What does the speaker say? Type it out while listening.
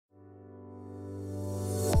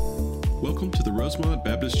Welcome to the Rosemont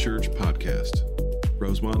Baptist Church podcast.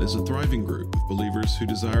 Rosemont is a thriving group of believers who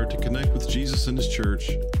desire to connect with Jesus and His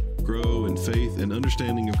church, grow in faith and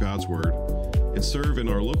understanding of God's Word, and serve in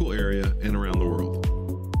our local area and around the world.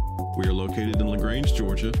 We are located in LaGrange,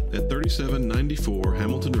 Georgia at 3794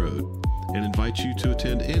 Hamilton Road and invite you to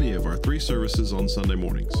attend any of our 3 services on Sunday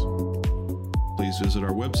mornings. Please visit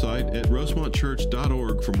our website at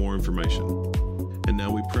rosemontchurch.org for more information. And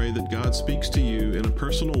now we pray that God speaks to you in a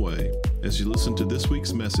personal way as you listen to this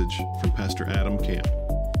week's message from Pastor Adam Camp.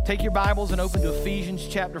 Take your Bibles and open to Ephesians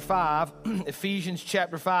chapter 5. Ephesians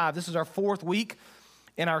chapter 5. This is our 4th week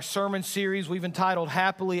in our sermon series we've entitled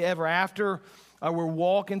Happily Ever After. We're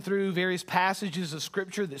walking through various passages of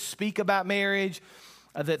Scripture that speak about marriage,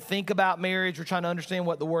 that think about marriage. We're trying to understand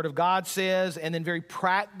what the Word of God says, and then very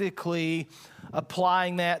practically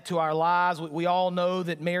applying that to our lives. We all know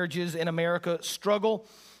that marriages in America struggle.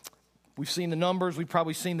 We've seen the numbers. We've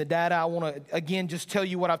probably seen the data. I want to, again, just tell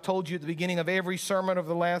you what I've told you at the beginning of every sermon over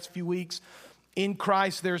the last few weeks. In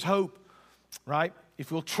Christ, there's hope, right? If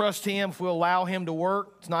we'll trust Him, if we'll allow Him to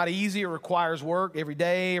work. It's not easy. It requires work every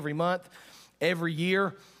day, every month, every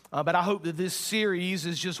year. But I hope that this series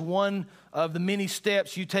is just one of the many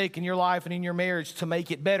steps you take in your life and in your marriage to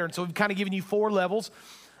make it better. And so we've kind of given you 4 levels.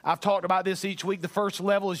 I've talked about this each week. The first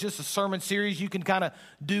level is just a sermon series you can kind of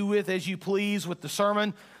do with as you please with the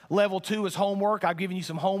sermon. Level 2 is homework. I've given you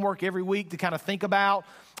some homework every week to kind of think about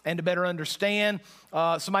and to better understand.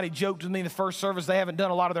 Somebody joked with me in the first service, they haven't done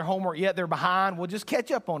a lot of their homework yet. They're behind. Well, just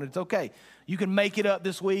catch up on it. It's okay. You can make it up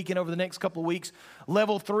this week and over the next couple of weeks.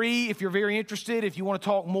 Level 3, if you're very interested, if you want to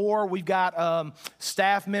talk more, we've got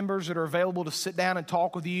staff members that are available to sit down and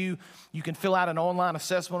talk with you. You can fill out an online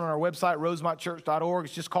assessment on our website, rosemontchurch.org.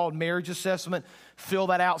 It's just called Marriage Assessment. Fill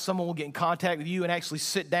that out. Someone will get in contact with you and actually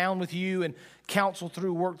sit down with you and counsel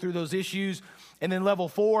through, work through those issues. And then level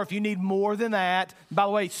 4, if you need more than that, by the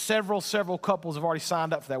way, several couples have already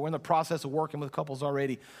signed up for that. We're in the process of working with couples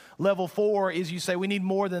already. Level 4 is you say, we need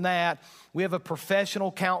more than that. We have a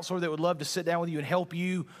professional counselor that would love to sit down with you and help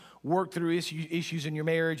you work through issues in your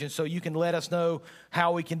marriage. And so you can let us know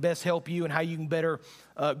how we can best help you and how you can better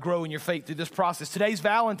grow in your faith through this process. Today's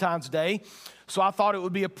Valentine's Day, so I thought it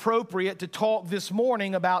would be appropriate to talk this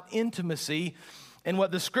morning about intimacy and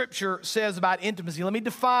what the Scripture says about intimacy. Let me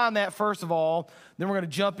define that first of all, then we're going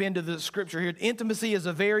to jump into the Scripture here. Intimacy is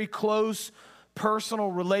a very close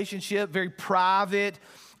personal relationship, very private.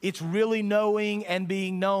 It's really knowing and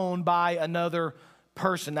being known by another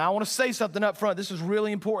person. Now, I want to say something up front. This is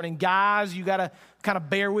really important. And guys, you got to kind of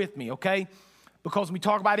bear with me, okay? Because when we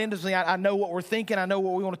talk about intimacy, I know what we're thinking. I know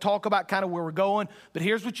what we want to talk about, kind of where we're going. But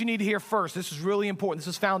here's what you need to hear first. This is really important.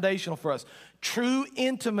 This is foundational for us. True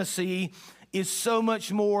intimacy is so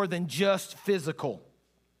much more than just physical.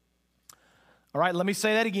 All right, let me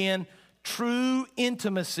say that again. True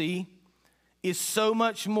intimacy is so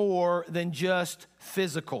much more than just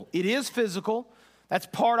physical. It is physical. That's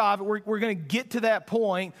part of it. We're going to get to that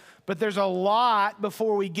point, but there's a lot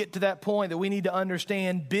before we get to that point that we need to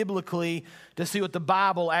understand biblically to see what the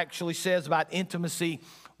Bible actually says about intimacy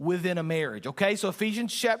within a marriage. Okay, so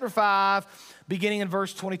Ephesians chapter 5, beginning in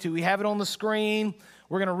verse 22. We have it on the screen.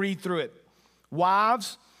 We're going to read through it.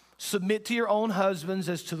 Wives, submit to your own husbands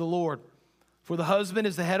as to the Lord. For the husband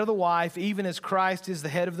is the head of the wife, even as Christ is the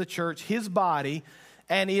head of the church, his body,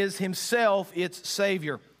 and is himself its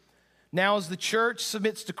Savior. Now as the church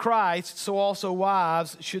submits to Christ, so also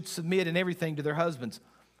wives should submit in everything to their husbands.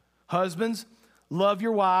 Husbands, love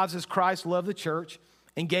your wives as Christ loved the church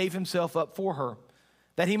and gave himself up for her,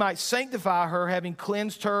 that he might sanctify her, having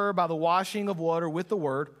cleansed her by the washing of water with the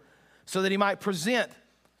word, so that he might present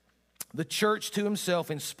the church to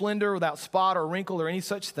himself in splendor, without spot or wrinkle or any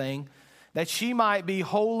such thing, that she might be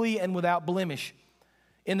holy and without blemish.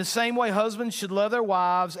 In the same way, husbands should love their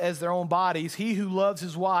wives as their own bodies. He who loves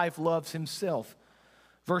his wife loves himself.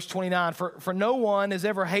 Verse 29, for no one has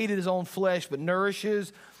ever hated his own flesh, but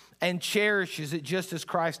nourishes and cherishes it just as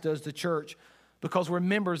Christ does the church, because we're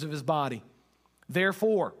members of his body.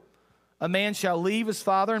 Therefore, a man shall leave his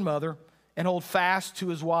father and mother and hold fast to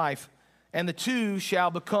his wife, and the two shall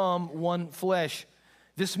become one flesh.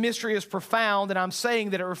 This mystery is profound, and I'm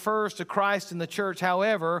saying that it refers to Christ and the church.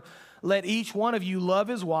 However, let each one of you love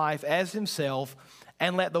his wife as himself,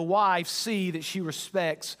 and let the wife see that she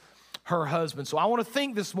respects her husband. So I want to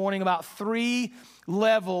think this morning about 3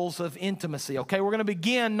 levels of intimacy, okay? We're going to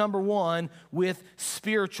begin, number 1, with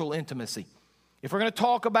spiritual intimacy. If we're going to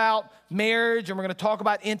talk about marriage and we're going to talk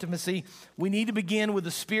about intimacy, we need to begin with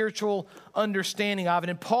the spiritual understanding of it.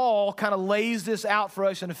 And Paul kind of lays this out for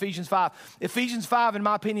us in Ephesians 5. Ephesians 5, in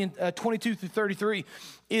my opinion, 22 through 33,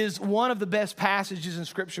 is one of the best passages in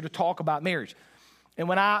Scripture to talk about marriage. And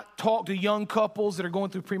when I talk to young couples that are going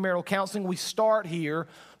through premarital counseling, we start here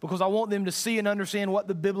because I want them to see and understand what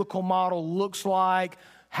the biblical model looks like,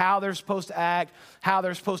 how they're supposed to act, how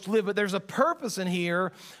they're supposed to live. But there's a purpose in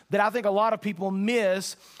here that I think a lot of people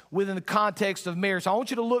miss within the context of marriage. So I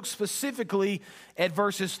want you to look specifically at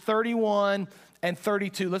verses 31 and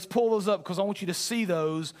 32. Let's pull those up because I want you to see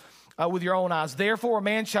those with your own eyes. Therefore, a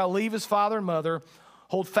man shall leave his father and mother,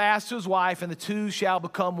 hold fast to his wife, and the two shall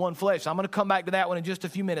become one flesh. So I'm going to come back to that one in just a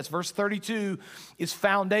few minutes. Verse 32 is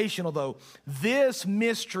foundational, though. This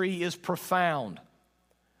mystery is profound.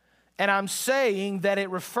 And I'm saying that it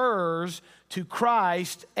refers to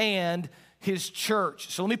Christ and his church.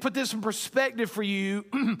 So let me put this in perspective for you.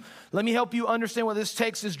 Let me help you understand what this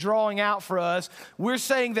text is drawing out for us. We're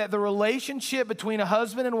saying that the relationship between a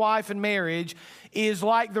husband and wife in marriage is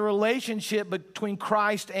like the relationship between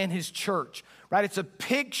Christ and his church, right? It's a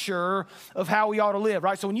picture of how we ought to live,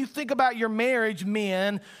 right? So when you think about your marriage,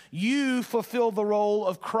 men, you fulfill the role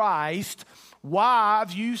of Christ.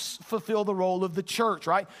 Wives, you fulfill the role of the church,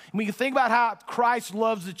 right? And we can think about how Christ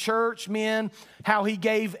loves the church, men, how he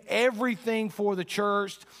gave everything for the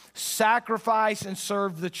church, sacrificed and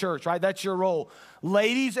served the church, right? That's your role.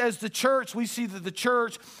 Ladies, as the church, we see that the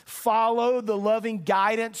church followed the loving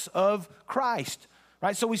guidance of Christ,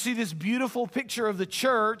 right? So we see this beautiful picture of the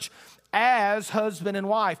church as husband and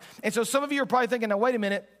wife. And so some of you are probably thinking, now, wait a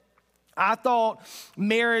minute. I thought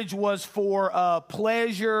marriage was for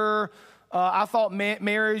pleasure. I thought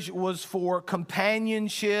marriage was for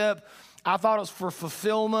companionship. I thought it was for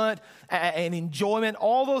fulfillment and enjoyment.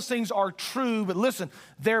 All those things are true, but listen,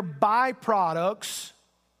 they're byproducts.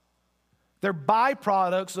 They're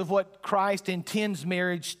byproducts of what Christ intends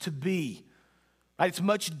marriage to be. Right? It's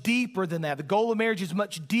much deeper than that. The goal of marriage is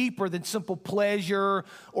much deeper than simple pleasure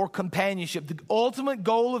or companionship. The ultimate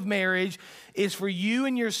goal of marriage is for you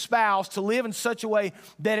and your spouse to live in such a way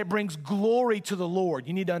that it brings glory to the Lord.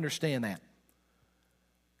 You need to understand that.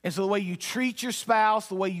 And so the way you treat your spouse,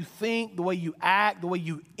 the way you think, the way you act, the way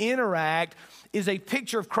you interact is a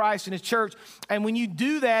picture of Christ and his church. And when you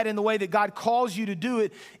do that in the way that God calls you to do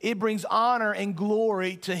it, it brings honor and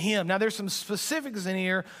glory to him. Now there's some specifics in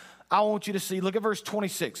here I want you to see. Look at verse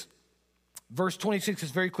 26. Verse 26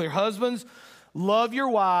 is very clear. Husbands, love your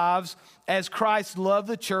wives as Christ loved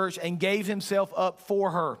the church and gave himself up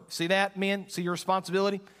for her. See that, men? See your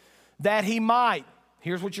responsibility? That he might,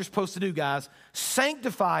 here's what you're supposed to do, guys,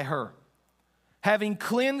 sanctify her, having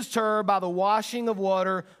cleansed her by the washing of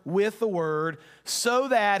water with the word, so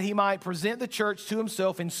that he might present the church to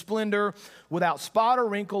himself in splendor, without spot or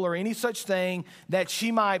wrinkle or any such thing, that she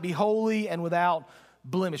might be holy and without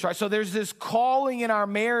blemish, right? So there's this calling in our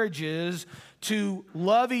marriages to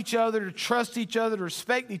love each other, to trust each other, to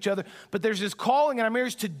respect each other. But there's this calling in our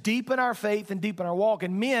marriage to deepen our faith and deepen our walk.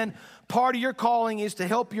 And men, part of your calling is to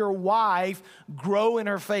help your wife grow in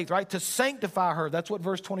her faith, right? To sanctify her. That's what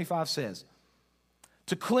verse 25 says.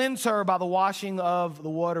 To cleanse her by the washing of the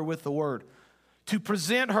water with the word. To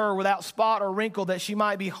present her without spot or wrinkle, that she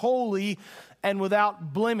might be holy and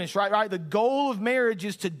without blemish, right? The goal of marriage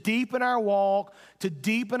is to deepen our walk, to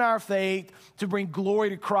deepen our faith, to bring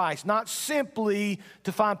glory to Christ, not simply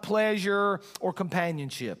to find pleasure or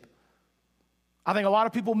companionship. I think a lot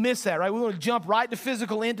of people miss that, right? We want to jump right to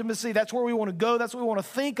physical intimacy. That's where we want to go. That's what we want to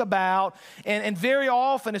think about. And very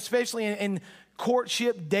often, especially in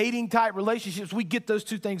courtship, dating type relationships, we get those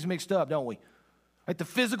two things mixed up, don't we? Right, the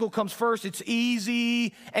physical comes first, it's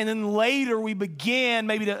easy, and then later we begin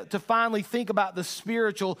maybe to finally think about the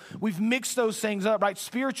spiritual. We've mixed those things up, right?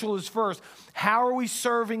 Spiritual is first. How are we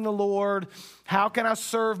serving the Lord? How can I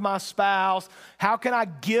serve my spouse? How can I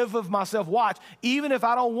give of myself? Watch, even if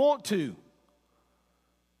I don't want to.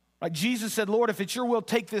 Like Jesus said, Lord, if it's your will,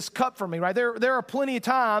 take this cup from me, right? There are plenty of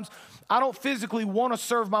times I don't physically want to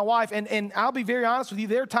serve my wife, and I'll be very honest with you,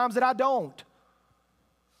 there are times that I don't.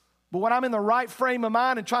 But when I'm in the right frame of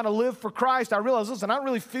mind and trying to live for Christ, I realize, listen, I don't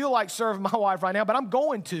really feel like serving my wife right now, but I'm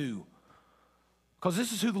going to. Because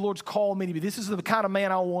this is who the Lord's called me to be. This is the kind of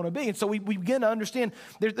man I want to be. And so we begin to understand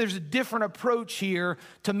there's a different approach here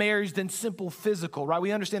to marriage than simple physical, right?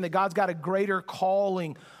 We understand that God's got a greater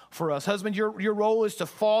calling for us. Husband, your role is to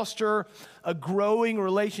foster a growing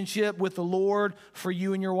relationship with the Lord for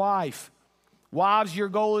you and your wife. Wives, your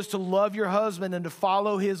goal is to love your husband and to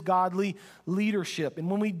follow his godly leadership. And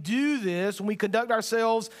when we do this, when we conduct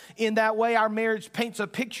ourselves in that way, our marriage paints a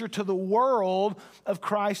picture to the world of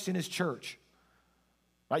Christ and his church.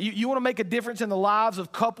 Right? You want to make a difference in the lives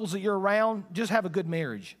of couples that you're around, just have a good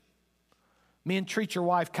marriage. Men, treat your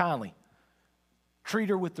wife kindly. Treat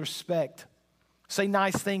her with respect. Say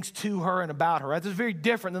nice things to her and about her. That's very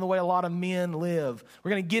different than the way a lot of men live.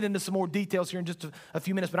 We're going to get into some more details here in just a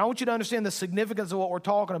few minutes, but I want you to understand the significance of what we're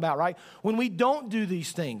talking about, right? When we don't do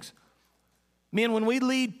these things, men, when we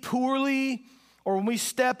lead poorly or when we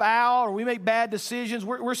step out or we make bad decisions,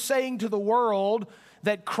 we're saying to the world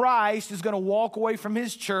that Christ is going to walk away from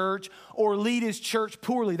his church or lead his church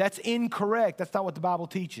poorly. That's incorrect. That's not what the Bible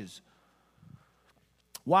teaches.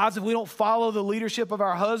 Wives, if we don't follow the leadership of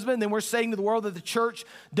our husband, then we're saying to the world that the church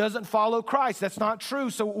doesn't follow Christ. That's not true.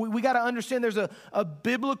 So we got to understand there's a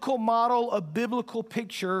biblical model, a biblical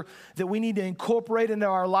picture that we need to incorporate into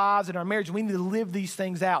our lives and our marriage. We need to live these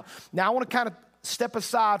things out. Now, I want to kind of step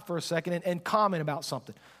aside for a second and comment about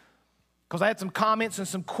something. Because I had some comments and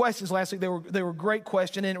some questions last week. They were great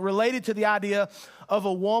questions, and it related to the idea of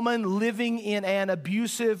a woman living in an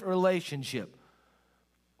abusive relationship.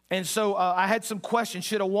 And so I had some questions.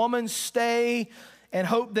 Should a woman stay and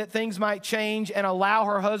hope that things might change and allow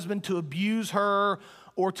her husband to abuse her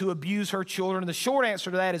or to abuse her children? And the short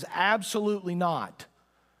answer to that is absolutely not.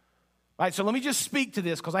 All right, so let me just speak to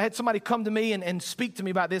this because I had somebody come to me and speak to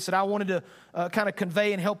me about this that I wanted to kind of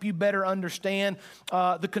convey and help you better understand.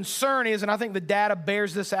 The concern is, and I think the data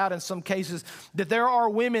bears this out in some cases, that there are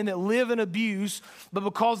women that live in abuse, but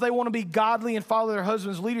because they want to be godly and follow their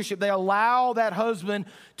husband's leadership, they allow that husband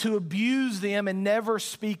to abuse them and never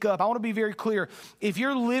speak up. I want to be very clear. If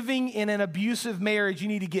you're living in an abusive marriage, you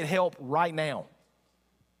need to get help right now.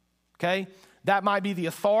 Okay? That might be the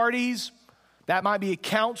authorities. That might be a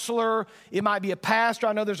counselor. It might be a pastor.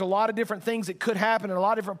 I know there's a lot of different things that could happen and a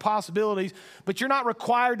lot of different possibilities, but you're not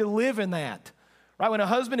required to live in that. Right? When a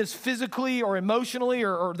husband is physically or emotionally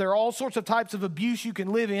or there are all sorts of types of abuse you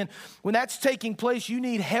can live in, when that's taking place, you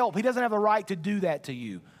need help. He doesn't have the right to do that to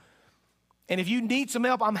you. And if you need some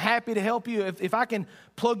help, I'm happy to help you. If I can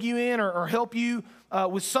plug you in or help you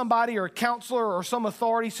with somebody or a counselor or some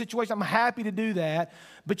authority situation, I'm happy to do that.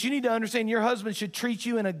 But you need to understand your husband should treat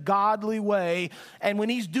you in a godly way. And when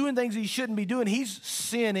he's doing things he shouldn't be doing, he's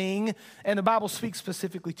sinning. And the Bible speaks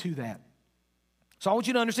specifically to that. So I want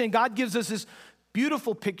you to understand God gives us this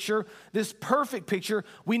beautiful picture, this perfect picture.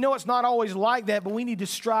 We know it's not always like that, but we need to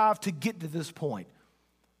strive to get to this point.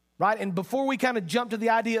 Right? And before we kind of jump to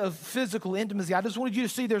the idea of physical intimacy, I just wanted you to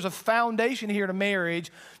see there's a foundation here to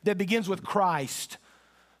marriage that begins with Christ.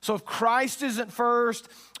 So if Christ isn't first,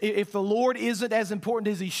 if the Lord isn't as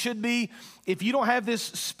important as he should be, if you don't have this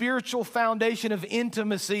spiritual foundation of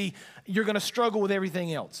intimacy, you're going to struggle with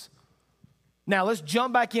everything else. Now, let's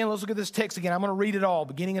jump back in. Let's look at this text again. I'm going to read it all,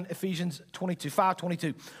 beginning in Ephesians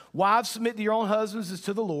 5:22. Wives, submit to your own husbands as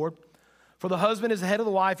to the Lord. For the husband is the head of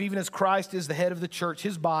the wife, even as Christ is the head of the church,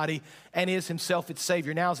 his body, and is himself its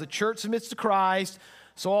Savior. Now, as the church submits to Christ,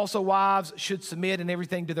 so also wives should submit in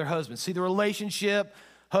everything to their husbands. See the relationship,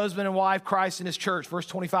 husband and wife, Christ and his church. Verse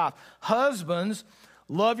 25. Husbands,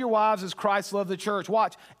 love your wives as Christ loved the church.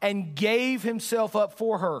 Watch. And gave himself up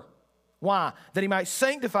for her. Why? That he might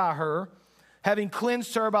sanctify her, having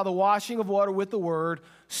cleansed her by the washing of water with the word,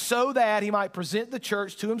 so that he might present the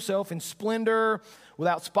church to himself in splendor,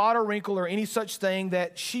 without spot or wrinkle or any such thing,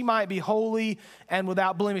 that she might be holy and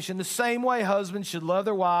without blemish. In the same way, husbands should love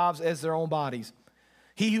their wives as their own bodies.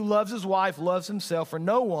 He who loves his wife loves himself, for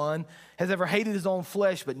no one has ever hated his own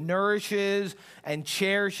flesh, but nourishes and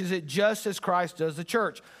cherishes it, just as Christ does the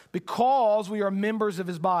church, because we are members of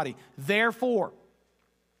his body. Therefore,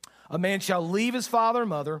 a man shall leave his father and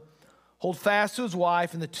mother, hold fast to his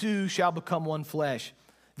wife, and the two shall become one flesh.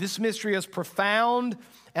 This mystery is profound,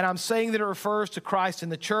 and I'm saying that it refers to Christ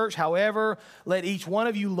and the church. However, let each one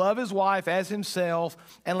of you love his wife as himself,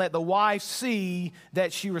 and let the wife see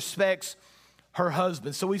that she respects her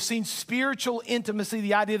husband. So we've seen spiritual intimacy,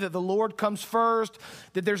 the idea that the Lord comes first,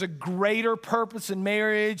 that there's a greater purpose in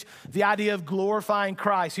marriage, the idea of glorifying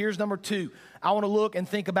Christ. Here's number 2. I want to look and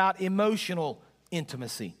think about emotional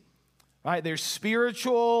intimacy. Right? There's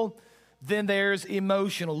spiritual, then there's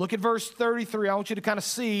emotional. Look at verse 33. I want you to kind of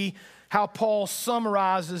see how Paul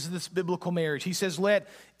summarizes this biblical marriage. He says, let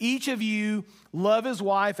each of you love his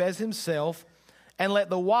wife as himself, and let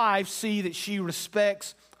the wife see that she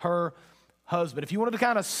respects her husband. If you wanted to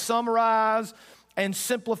kind of summarize and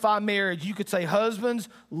simplify marriage, you could say, husbands,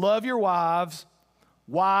 love your wives.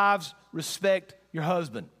 Wives, respect your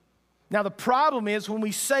husband. Now, the problem is when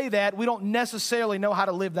we say that, we don't necessarily know how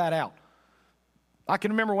to live that out. I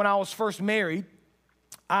can remember when I was first married,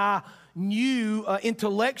 I knew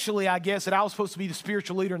intellectually, I guess, that I was supposed to be the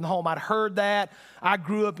spiritual leader in the home. I'd heard that. I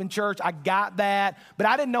grew up in church. I got that. But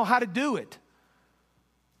I didn't know how to do it.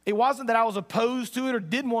 It wasn't that I was opposed to it or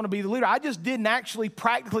didn't want to be the leader. I just didn't actually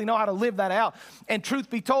practically know how to live that out. And truth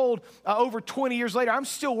be told, over 20 years later, I'm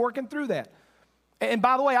still working through that. And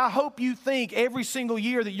by the way, I hope you think every single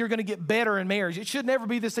year that you're going to get better in marriage. It should never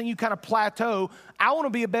be this thing you kind of plateau. I want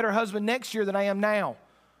to be a better husband next year than I am now.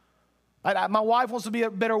 My wife wants to be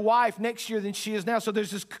a better wife next year than she is now. So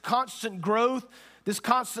there's this constant growth, this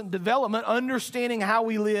constant development, understanding how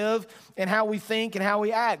we live and how we think and how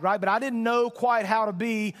we act, right? But I didn't know quite how to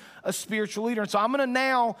be a spiritual leader. And so I'm going to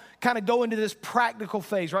now kind of go into this practical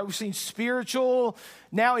phase, right? We've seen spiritual,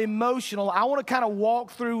 now emotional. I want to kind of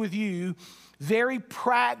walk through with you very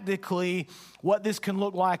practically what this can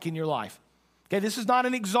look like in your life. Okay, this is not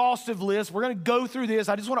an exhaustive list. We're going to go through this.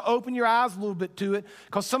 I just want to open your eyes a little bit to it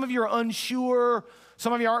because some of you are unsure.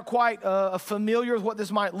 Some of you aren't quite familiar with what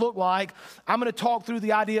this might look like. I'm going to talk through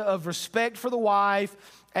the idea of respect for the wife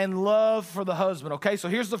and love for the husband, okay? So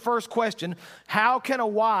here's the first question. How can a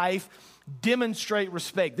wife demonstrate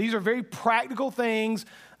respect? These are very practical things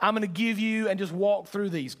I'm going to give you and just walk through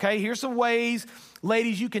these, okay? Here's some ways,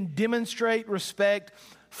 ladies, you can demonstrate respect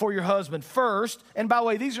for your husband. First, and by the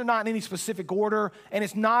way, these are not in any specific order, and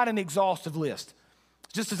it's not an exhaustive list.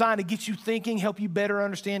 It's just designed to get you thinking, help you better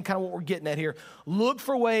understand kind of what we're getting at here. Look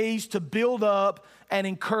for ways to build up and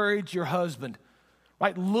encourage your husband,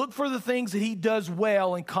 right? Look for the things that he does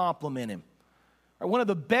well and compliment him. Right? One of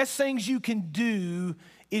the best things you can do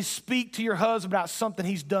is speak to your husband about something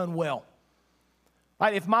he's done well.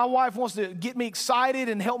 Right? If my wife wants to get me excited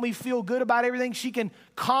and help me feel good about everything, she can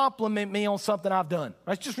compliment me on something I've done.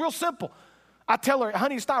 Right? It's just real simple. I tell her,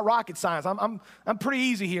 honey, it's not rocket science. I'm pretty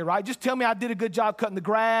easy here, right? Just tell me I did a good job cutting the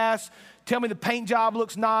grass. Tell me the paint job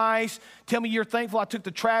looks nice. Tell me you're thankful I took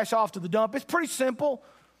the trash off to the dump. It's pretty simple.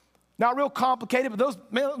 Not real complicated, but those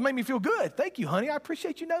make me feel good. Thank you, honey. I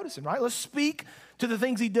appreciate you noticing, right? Let's speak to the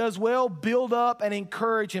things he does well, build up, and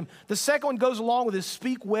encourage him. The second one goes along with this,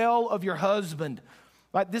 speak well of your husband.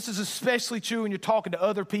 Right? This is especially true when you're talking to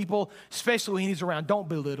other people, especially when he's around. Don't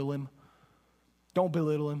belittle him. Don't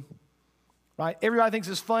belittle him. Right? Everybody thinks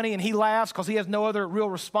it's funny, and he laughs because he has no other real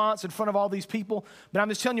response in front of all these people. But I'm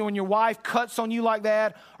just telling you, when your wife cuts on you like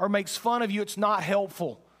that or makes fun of you, it's not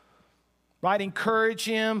helpful. Right? Encourage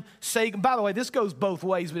him. Say, by the way, this goes both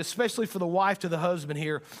ways, but especially for the wife to the husband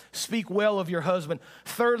here. Speak well of your husband.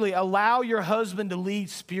 Thirdly, allow your husband to lead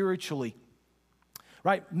spiritually.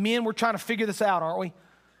 Right? Men, we're trying to figure this out, aren't we?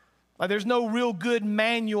 Like, there's no real good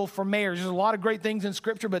manual for marriage. There's a lot of great things in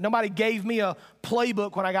Scripture, but nobody gave me a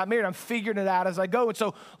playbook when I got married. I'm figuring it out as I go. And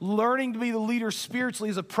so learning to be the leader spiritually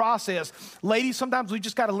is a process. Ladies, sometimes we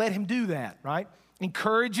just got to let him do that, right?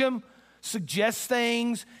 Encourage him, suggest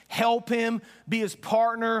things, help him, be his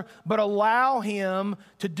partner, but allow him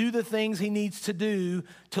to do the things he needs to do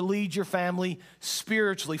to lead your family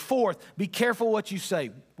spiritually. Fourth, be careful what you say.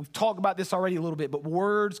 We've talked about this already a little bit, but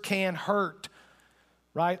words can hurt,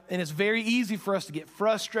 right? And it's very easy for us to get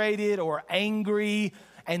frustrated or angry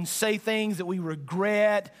and say things that we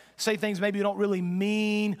regret, say things maybe we don't really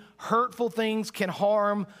mean. Hurtful things can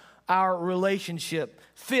harm our relationship.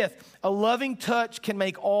 Fifth, a loving touch can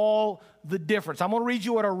make all the difference. I'm going to read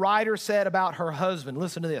you what a writer said about her husband.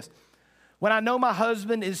 Listen to this. When I know my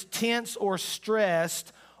husband is tense or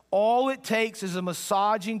stressed, all it takes is a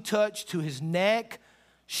massaging touch to his neck,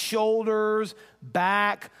 shoulders,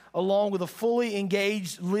 back, along with a fully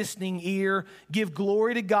engaged listening ear. Give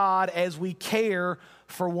glory to God as we care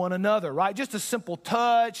for one another, right? Just a simple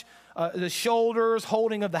touch, the shoulders,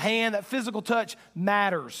 holding of the hand, that physical touch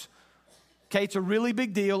matters. Okay, it's a really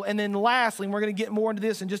big deal. And then lastly, and we're going to get more into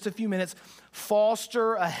this in just a few minutes,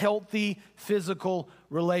 foster a healthy physical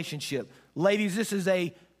relationship. Ladies, this is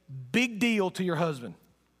a big deal to your husband,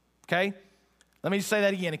 okay? Let me just say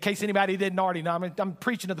that again in case anybody didn't already know. I'm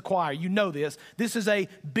preaching to the choir. You know this. This is a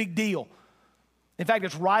big deal. In fact,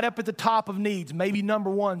 it's right up at the top of needs, maybe number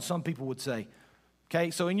one, some people would say. Okay,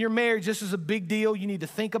 so in your marriage, this is a big deal. You need to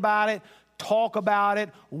think about it, talk about it,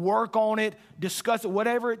 work on it, discuss it,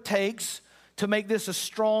 whatever it takes to make this a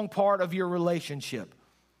strong part of your relationship.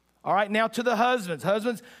 All right, now to the husbands.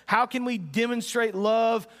 Husbands, how can we demonstrate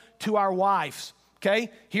love to our wives?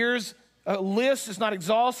 Okay, here's a list. It's not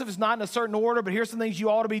exhaustive. It's not in a certain order, but here's some things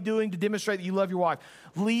you ought to be doing to demonstrate that you love your wife.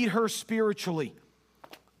 Lead her spiritually.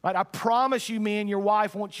 Right? I promise you, men, your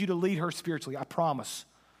wife wants you to lead her spiritually. I promise.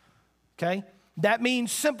 Okay? That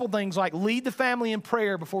means simple things like lead the family in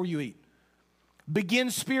prayer before you eat.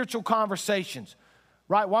 Begin spiritual conversations.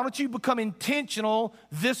 Right? Why don't you become intentional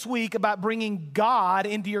this week about bringing God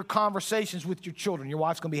into your conversations with your children? Your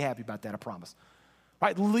wife's going to be happy about that, I promise.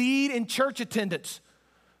 Right? Lead in church attendance.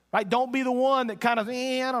 right? Don't be the one that kind of,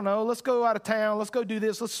 I don't know, let's go out of town, let's go do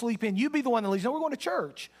this, let's sleep in. You be the one that leads. No, we're going to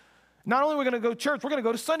church. Not only are we going to go to church, we're going to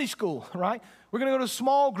go to Sunday school, right? We're going to go to a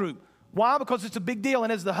small group. Why? Because it's a big deal.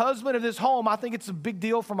 And as the husband of this home, I think it's a big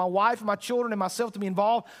deal for my wife and my children and myself to be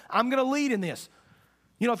involved. I'm going to lead in this.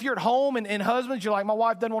 You know, if you're at home and husbands, you're like, my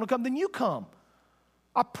wife doesn't want to come, then you come.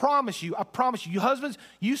 I promise you. You husbands,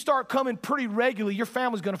 you start coming pretty regularly, your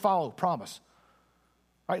family's going to follow, promise.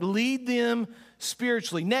 All right, lead them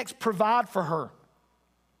spiritually. Next, provide for her.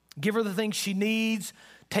 Give her the things she needs.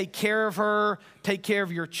 Take care of her. Take care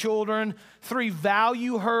of your children. 3,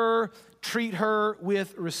 value her. Treat her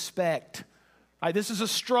with respect. All right, this is a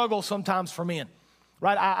struggle sometimes for men,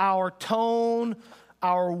 right? Our tone,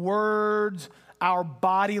 our words, our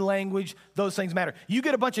body language, those things matter. You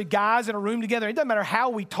get a bunch of guys in a room together, it doesn't matter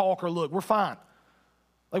how we talk or look, we're fine.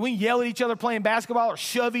 Like we can yell at each other playing basketball or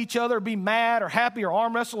shove each other or be mad or happy or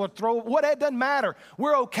arm wrestle or throw, it doesn't matter.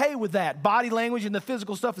 We're okay with that. Body language and the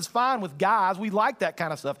physical stuff is fine with guys. We like that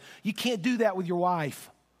kind of stuff. You can't do that with your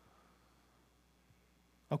wife.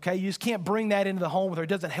 Okay, you just can't bring that into the home with her. It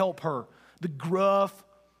doesn't help her. The gruff,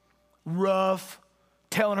 rough,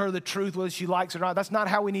 telling her the truth whether she likes it or not. That's not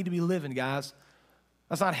how we need to be living, guys.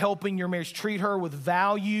 That's not helping your marriage. Treat her with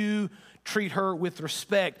value. Treat her with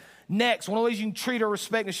respect. Next, one of the ways you can treat her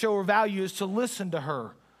respect and show her value is to listen to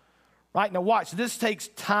her. Right? Now watch, this takes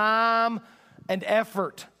time and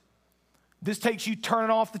effort. This takes you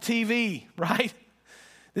turning off the TV, right?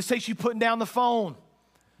 This takes you putting down the phone.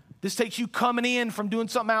 This takes you coming in from doing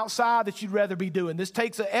something outside that you'd rather be doing. This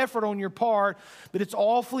takes an effort on your part, but it's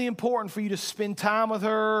awfully important for you to spend time with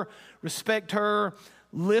her, respect her,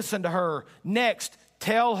 listen to her. Next,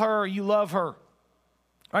 tell her you love her.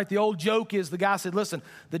 All right, the old joke is the guy said, listen,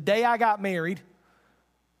 the day I got married,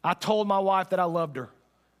 I told my wife that I loved her.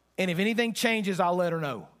 And if anything changes, I'll let her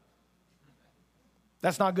know.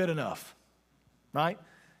 That's not good enough, right?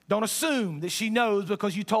 Don't assume that she knows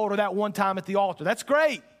because you told her that one time at the altar. That's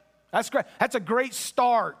great. That's great. That's a great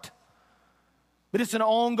start. But it's an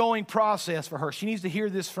ongoing process for her. She needs to hear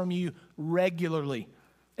this from you regularly.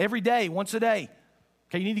 Every day, once a day.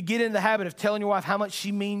 Okay, you need to get into the habit of telling your wife how much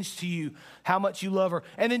she means to you, how much you love her.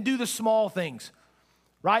 And then do the small things,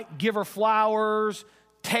 right? Give her flowers,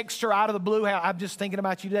 text her out of the blue. Hey, I'm just thinking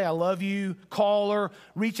about you today. I love you. Call her.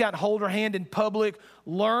 Reach out and hold her hand in public.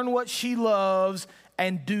 Learn what she loves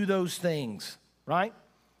and do those things, right?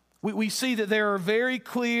 We see that there are very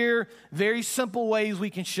clear, very simple ways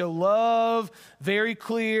we can show love, very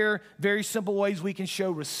clear, very simple ways we can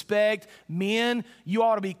show respect. Men, you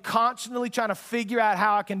ought to be constantly trying to figure out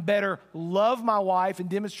how I can better love my wife and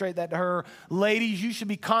demonstrate that to her. Ladies, you should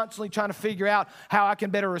be constantly trying to figure out how I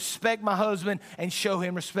can better respect my husband and show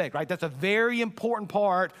him respect, right? That's a very important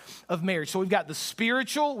part of marriage. So we've got the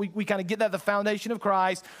spiritual, we kind of get that, the foundation of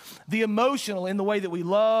Christ, the emotional in the way that we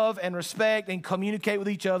love and respect and communicate with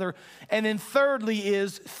each other. And then thirdly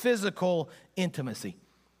is physical intimacy,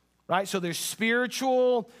 right? So there's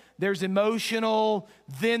spiritual, there's emotional,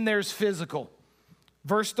 then there's physical.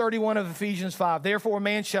 Verse 31 of Ephesians 5, therefore a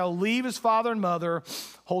man shall leave his father and mother,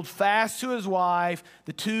 hold fast to his wife,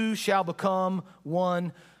 the two shall become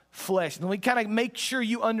one flesh. And we kind of make sure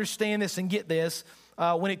you understand this and get this.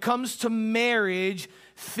 When it comes to marriage,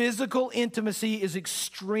 physical intimacy is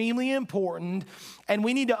extremely important, and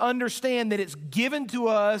we need to understand that it's given to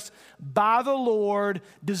us by the Lord,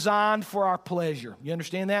 designed for our pleasure. You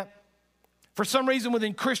understand that? For some reason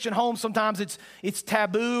within Christian homes, sometimes it's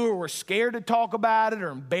taboo, or we're scared to talk about it, or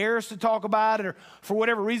embarrassed to talk about it, or for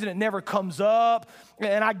whatever reason it never comes up.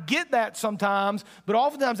 And I get that sometimes, but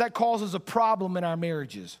oftentimes that causes a problem in our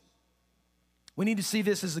marriages. We need to see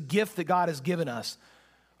this as a gift that God has given us.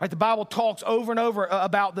 Right, the Bible talks over and over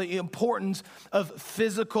about the importance of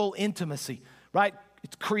physical intimacy, right?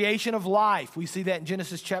 It's creation of life. We see that in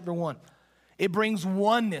Genesis chapter 1. It brings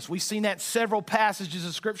oneness. We've seen that in several passages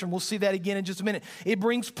of Scripture, and we'll see that again in just a minute. It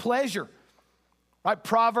brings pleasure, right?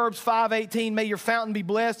 Proverbs 5:18, may your fountain be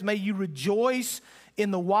blessed. May you rejoice in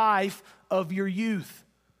the wife of your youth,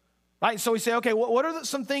 right? So we say, okay, what are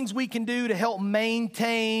some things we can do to help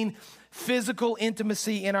maintain physical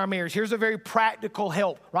intimacy in our marriage? Here's a very practical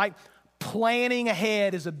help, right? Planning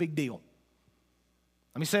ahead is a big deal.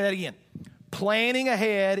 Let me say that again. Planning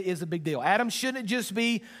ahead is a big deal. Adam, shouldn't it just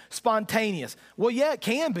be spontaneous? Well, yeah, it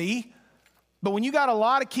can be. But when you got a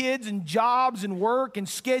lot of kids and jobs and work and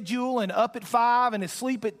schedule and up at 5 and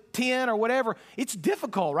asleep at 10 or whatever, it's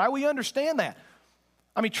difficult, right? We understand that.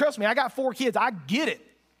 I mean, trust me, I got 4 kids. I get it.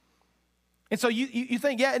 And so you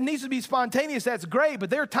think, yeah, it needs to be spontaneous. That's great. But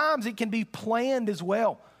there are times it can be planned as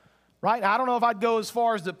well, right? I don't know if I'd go as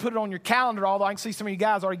far as to put it on your calendar, although I can see some of you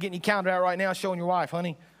guys already getting your calendar out right now showing your wife,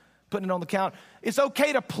 honey, putting it on the counter. It's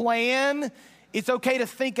okay to plan. It's okay to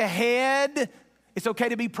think ahead. It's okay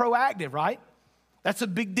to be proactive, right? That's a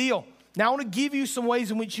big deal. Now, I want to give you some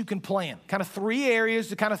ways in which you can plan. Kind of 3 areas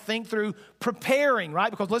to kind of think through preparing,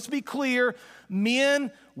 right? Because let's be clear,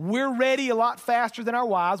 men, we're ready a lot faster than our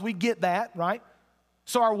wives. We get that, right?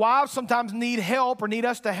 So our wives sometimes need help or need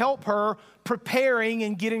us to help her preparing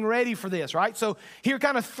and getting ready for this, right? So here are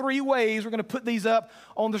kind of 3 ways. We're going to put these up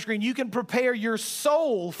on the screen. You can prepare your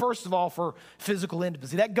soul, first of all, for physical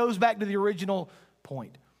intimacy. That goes back to the original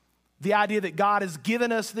point. The idea that God has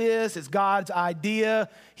given us this, it's God's idea.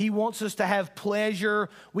 He wants us to have pleasure.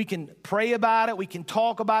 We can pray about it. We can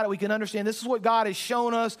talk about it. We can understand this is what God has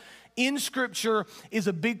shown us in Scripture is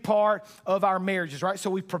a big part of our marriages, right? So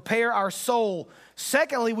we prepare our soul.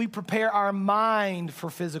 Secondly, we prepare our mind for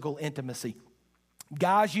physical intimacy.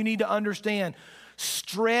 Guys, you need to understand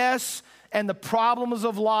stress and the problems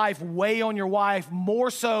of life weigh on your wife more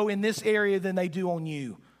so in this area than they do on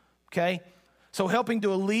you, okay? So helping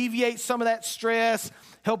to alleviate some of that stress,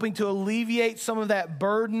 helping to alleviate some of that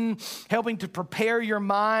burden, helping to prepare your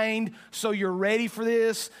mind so you're ready for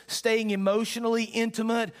this, staying emotionally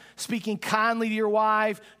intimate, speaking kindly to your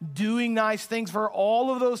wife, doing nice things for her.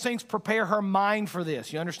 All of those things prepare her mind for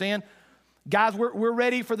this. You understand? Guys, we're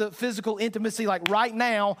ready for the physical intimacy. Like right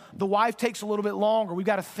now, the wife takes a little bit longer. We've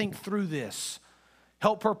got to think through this.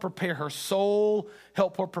 Help her prepare her soul.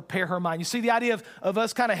 Help her prepare her mind. You see the idea of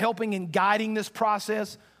us kind of helping and guiding this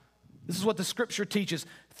process? This is what the Scripture teaches.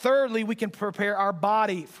 Thirdly, we can prepare our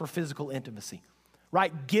body for physical intimacy,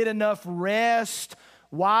 right? Get enough rest.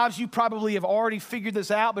 Wives, you probably have already figured this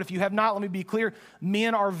out, but if you have not, let me be clear.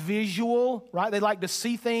 Men are visual, right? They like to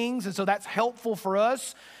see things, and so that's helpful for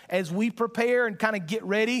us as we prepare and kind of get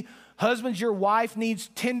ready. Husbands, your wife needs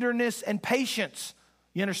tenderness and patience.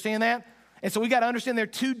 You understand that? And so we got to understand there are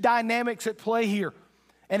 2 dynamics at play here.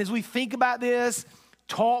 And as we think about this,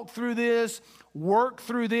 talk through this, work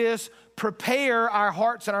through this, prepare our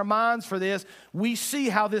hearts and our minds for this, we see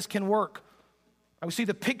how this can work. We see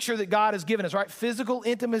the picture that God has given us, right? Physical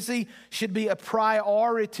intimacy should be a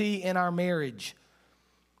priority in our marriage.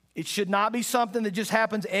 It should not be something that just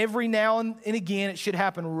happens every now and again. It should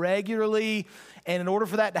happen regularly. And in order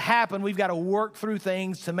for that to happen, we've got to work through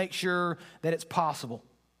things to make sure that it's possible.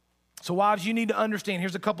 So wives, you need to understand,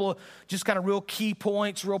 here's a couple of just kind of real key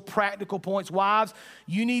points, real practical points. Wives,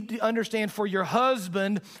 you need to understand for your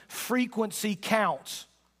husband, frequency counts,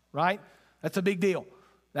 right? That's a big deal.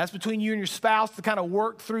 That's between you and your spouse to kind of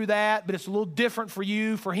work through that, but it's a little different for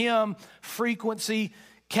you. For him, frequency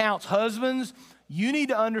counts. Husbands, you need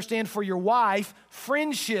to understand for your wife,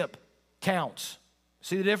 friendship counts.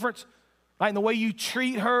 See the difference? Right, and the way you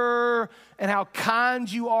treat her and how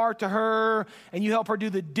kind you are to her and you help her do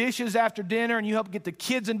the dishes after dinner and you help get the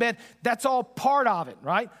kids in bed, that's all part of it,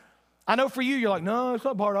 right? I know for you, you're like, no, it's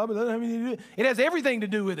not part of it. It doesn't have anything to do with it. It has everything to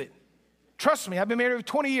do with it. Trust me, I've been married for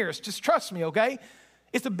 20 years. Just trust me, okay?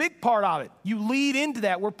 It's a big part of it. You lead into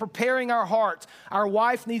that. We're preparing our hearts. Our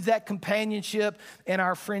wife needs that companionship and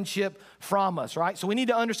our friendship from us, right? So we need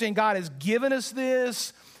to understand God has given us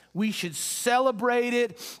this. We should celebrate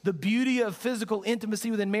it. The beauty of physical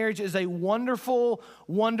intimacy within marriage is a wonderful,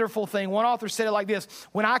 wonderful thing. One author said it like this: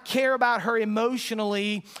 when I care about her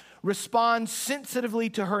emotionally, respond sensitively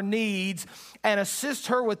to her needs, and assist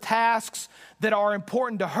her with tasks that are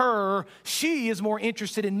important to her, she is more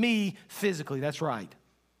interested in me physically. That's right.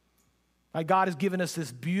 God has given us this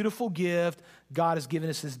beautiful gift. God has given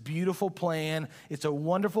us this beautiful plan. It's a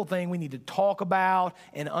wonderful thing we need to talk about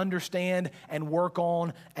and understand and work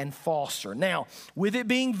on and foster. Now, with it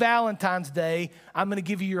being Valentine's Day, I'm going to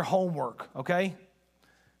give you your homework, okay?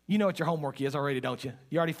 You know what your homework is already, don't you?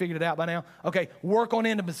 You already figured it out by now? Okay, work on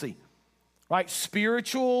intimacy, right?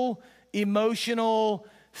 Spiritual, emotional,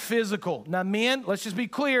 physical. Now, men, let's just be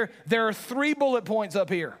clear. There are 3 bullet points up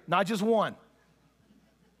here, not just 1.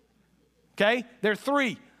 Okay? There are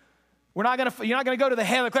 3. You're not gonna go to the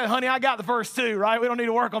head of the class, honey, I got the first 2, right? We don't need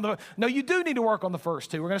to work on no, you do need to work on the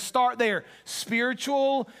first 2. We're gonna start there.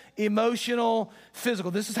 Spiritual, emotional,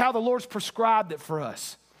 physical. This is how the Lord's prescribed it for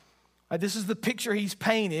us. This is the picture He's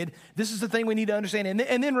painted. This is the thing we need to understand.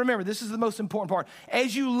 And then remember, this is the most important part.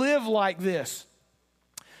 As you live like this,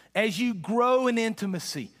 as you grow in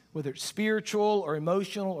intimacy, whether it's spiritual or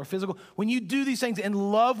emotional or physical, when you do these things and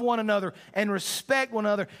love one another and respect one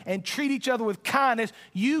another and treat each other with kindness,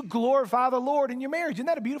 you glorify the Lord in your marriage. Isn't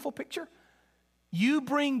that a beautiful picture? You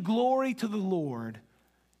bring glory to the Lord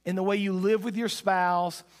in the way you live with your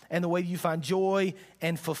spouse and the way you find joy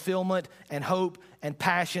and fulfillment and hope and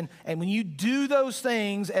passion. And when you do those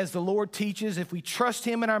things as the Lord teaches, if we trust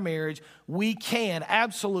Him in our marriage, we can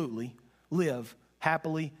absolutely live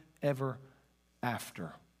happily ever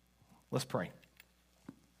after. Let's pray.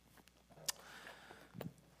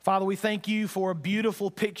 Father, we thank you for a beautiful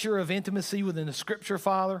picture of intimacy within the Scripture,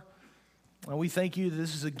 Father. And we thank you that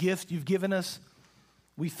this is a gift you've given us.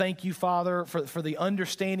 We thank you, Father, for the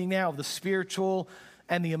understanding now of the spiritual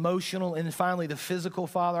and the emotional and finally the physical,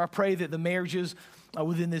 Father. I pray that the marriages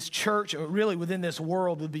within this church, or really within this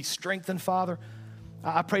world, would be strengthened, Father.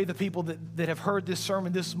 I pray the people that have heard this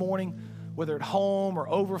sermon this morning, whether at home or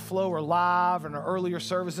overflow or live or in our earlier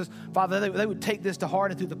services, Father, they would take this to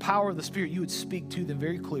heart, and through the power of the Spirit, you would speak to them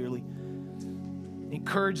very clearly.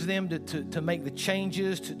 Encourage them to make the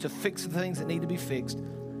changes, to fix the things that need to be fixed.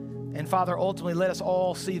 And Father, ultimately, let us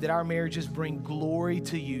all see that our marriages bring glory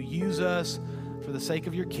to you. Use us for the sake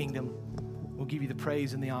of your kingdom. We'll give you the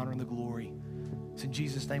praise and the honor and the glory. It's in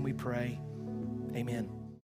Jesus' name we pray. Amen.